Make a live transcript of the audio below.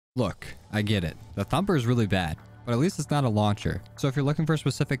Look, I get it. The thumper is really bad, but at least it's not a launcher. So if you're looking for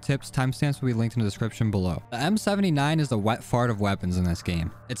specific tips, timestamps will be linked in the description below. The M79 is the wet fart of weapons in this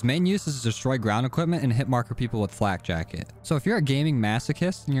game. Its main use is to destroy ground equipment and hit marker people with flak jacket. So if you're a gaming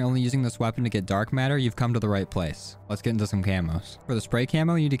masochist and you're only using this weapon to get dark matter, you've come to the right place. Let's get into some camos. For the spray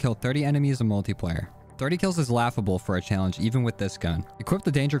camo, you need to kill 30 enemies in multiplayer. 30 kills is laughable for a challenge even with this gun. Equip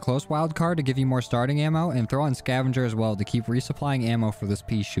the Danger Close wildcard to give you more starting ammo, and throw on Scavenger as well to keep resupplying ammo for this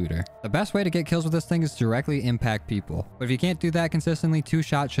pea shooter. The best way to get kills with this thing is to directly impact people, but if you can't do that consistently, 2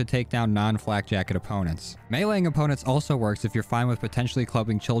 shots should take down non-flak jacket opponents. Meleeing opponents also works if you're fine with potentially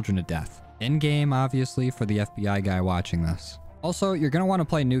clubbing children to death. In-game, obviously, for the FBI guy watching this. Also, you're going to want to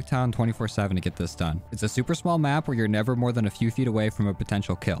play Nuketown 24/7 to get this done. It's a super small map where you're never more than a few feet away from a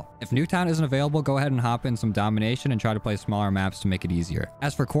potential kill. If Nuketown isn't available, go ahead and hop in some Domination and try to play smaller maps to make it easier.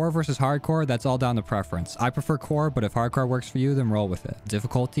 As for core versus hardcore, that's all down to preference. I prefer core, but if hardcore works for you, then roll with it.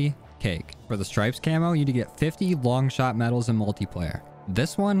 Difficulty, cake. For the stripes camo, you need to get 50 Longshot medals in multiplayer.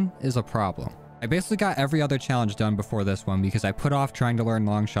 This one is a problem. I basically got every other challenge done before this one because I put off trying to learn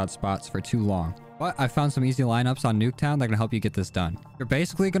Longshot spots for too long. But I found some easy lineups on Nuketown that can help you get this done. You're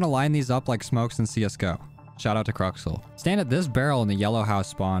basically going to line these up like smokes in CSGO. Shout out to Cruxel. Stand at this barrel in the yellow house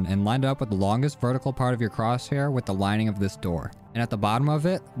spawn and line it up with the longest vertical part of your crosshair with the lining of this door. And at the bottom of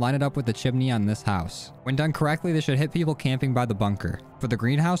it, line it up with the chimney on this house. When done correctly, this should hit people camping by the bunker. For the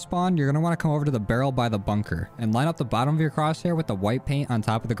greenhouse spawn, you're going to want to come over to the barrel by the bunker and line up the bottom of your crosshair with the white paint on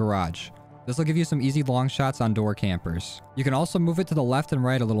top of the garage. This will give you some easy long shots on door campers. You can also move it to the left and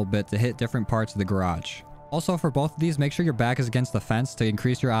right a little bit to hit different parts of the garage. Also, for both of these, make sure your back is against the fence to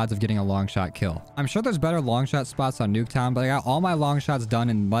increase your odds of getting a long shot kill. I'm sure there's better long shot spots on Nuketown, but I got all my long shots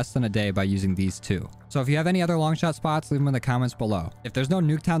done in less than a day by using these two. So if you have any other long shot spots, leave them in the comments below. If there's no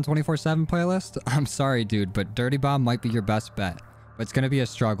Nuketown 24/7 playlist, I'm sorry dude, but Dirty Bomb might be your best bet. But it's gonna be a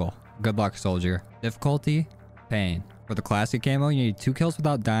struggle. Good luck, soldier. Difficulty, pain. For the classic camo, you need 2 kills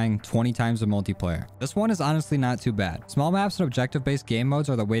without dying 20 times in multiplayer. This one is honestly not too bad. Small maps and objective-based game modes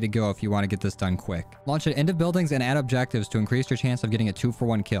are the way to go if you want to get this done quick. Launch it into buildings and add objectives to increase your chance of getting a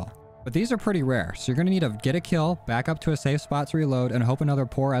 2-for-1 kill. But these are pretty rare, so you're going to need to get a kill, back up to a safe spot to reload, and hope another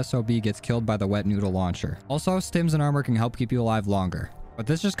poor SOB gets killed by the wet noodle launcher. Also, stims and armor can help keep you alive longer. But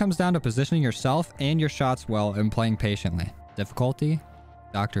this just comes down to positioning yourself and your shots well and playing patiently. Difficulty?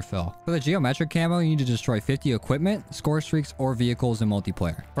 Dr. Phil. For the geometric camo, you need to destroy 50 equipment, score streaks, or vehicles in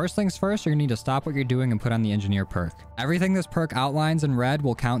multiplayer. First things first, you're going to need to stop what you're doing and put on the engineer perk. Everything this perk outlines in red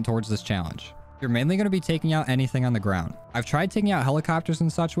will count towards this challenge. You're mainly going to be taking out anything on the ground. I've tried taking out helicopters and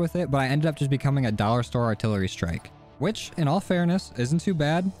such with it, but I ended up just becoming a dollar store artillery strike. Which, in all fairness, isn't too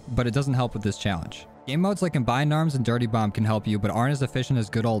bad, but it doesn't help with this challenge. Game modes like Combined Arms and Dirty Bomb can help you, but aren't as efficient as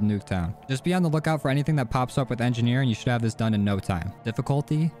good old Nuketown. Just be on the lookout for anything that pops up with Engineer and you should have this done in no time.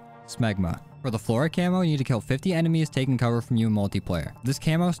 Difficulty? Smegma. For the Flora Camo, you need to kill 50 enemies taking cover from you in multiplayer. This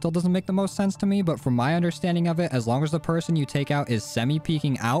camo still doesn't make the most sense to me, but from my understanding of it, as long as the person you take out is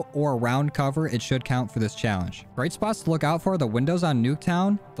semi-peeking out or around cover, it should count for this challenge. Great spots to look out for are the windows on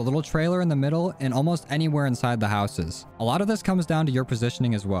Nuketown, the little trailer in the middle, and almost anywhere inside the houses. A lot of this comes down to your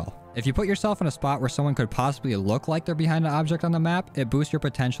positioning as well. If you put yourself in a spot where someone could possibly look like they're behind an object on the map, it boosts your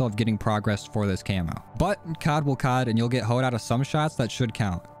potential of getting progress for this camo. But COD will COD and you'll get hoed out of some shots that should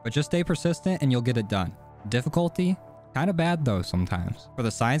count. But just stay persistent and you'll get it done. Difficulty? Kinda bad though sometimes. For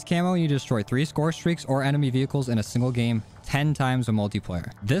the science camo, you destroy 3 score streaks or enemy vehicles in a single game 10 times in multiplayer.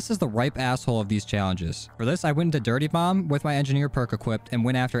 This is the ripe asshole of these challenges. For this, I went into Dirty Bomb with my engineer perk equipped and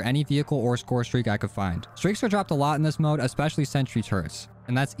went after any vehicle or score streak I could find. Streaks are dropped a lot in this mode, especially sentry turrets,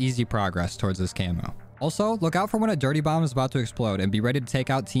 and that's easy progress towards this camo. Also, look out for when a Dirty Bomb is about to explode and be ready to take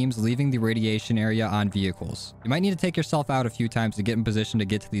out teams leaving the radiation area on vehicles. You might need to take yourself out a few times to get in position to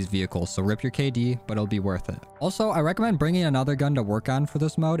get to these vehicles, so rip your KD, but it'll be worth it. Also, I recommend bringing another gun to work on for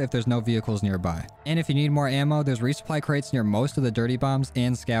this mode if there's no vehicles nearby. And if you need more ammo, there's resupply crates near most of the Dirty Bombs,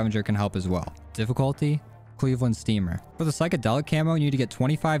 and Scavenger can help as well. Difficulty? Cleveland Steamer. For the Psychedelic Camo, you need to get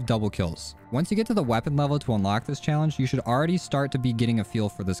 25 double kills. Once you get to the weapon level to unlock this challenge, you should already start to be getting a feel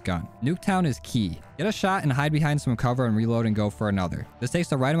for this gun. Nuketown is key. Get a shot and hide behind some cover and reload and go for another. This takes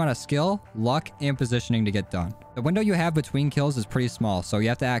the right amount of skill, luck, and positioning to get done. The window you have between kills is pretty small, so you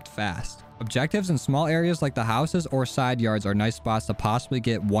have to act fast. Objectives in small areas like the houses or side yards are nice spots to possibly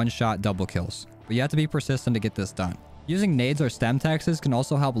get one-shot double kills, but you have to be persistent to get this done. Using nades or stem texes can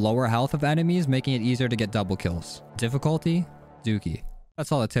also help lower health of enemies, making it easier to get double kills. Difficulty? Dookie.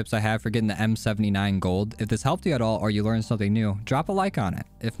 That's all the tips I have for getting the M79 gold. If this helped you at all or you learned something new, drop a like on it.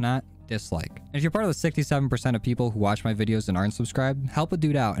 If not, dislike. And if you're part of the 67% of people who watch my videos and aren't subscribed, help a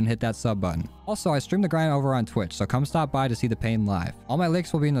dude out and hit that sub button. Also, I stream the grind over on Twitch, so come stop by to see the pain live. All my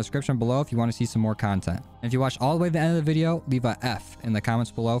links will be in the description below if you want to see some more content. And if you watch all the way to the end of the video, leave a F in the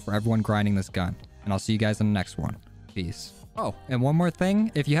comments below for everyone grinding this gun. And I'll see you guys in the next one. Peace. Oh, and one more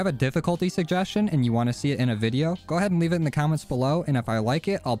thing, if you have a difficulty suggestion and you want to see it in a video, go ahead and leave it in the comments below, and if I like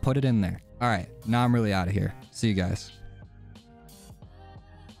it, I'll put it in there. Alright, now I'm really out of here. See you guys.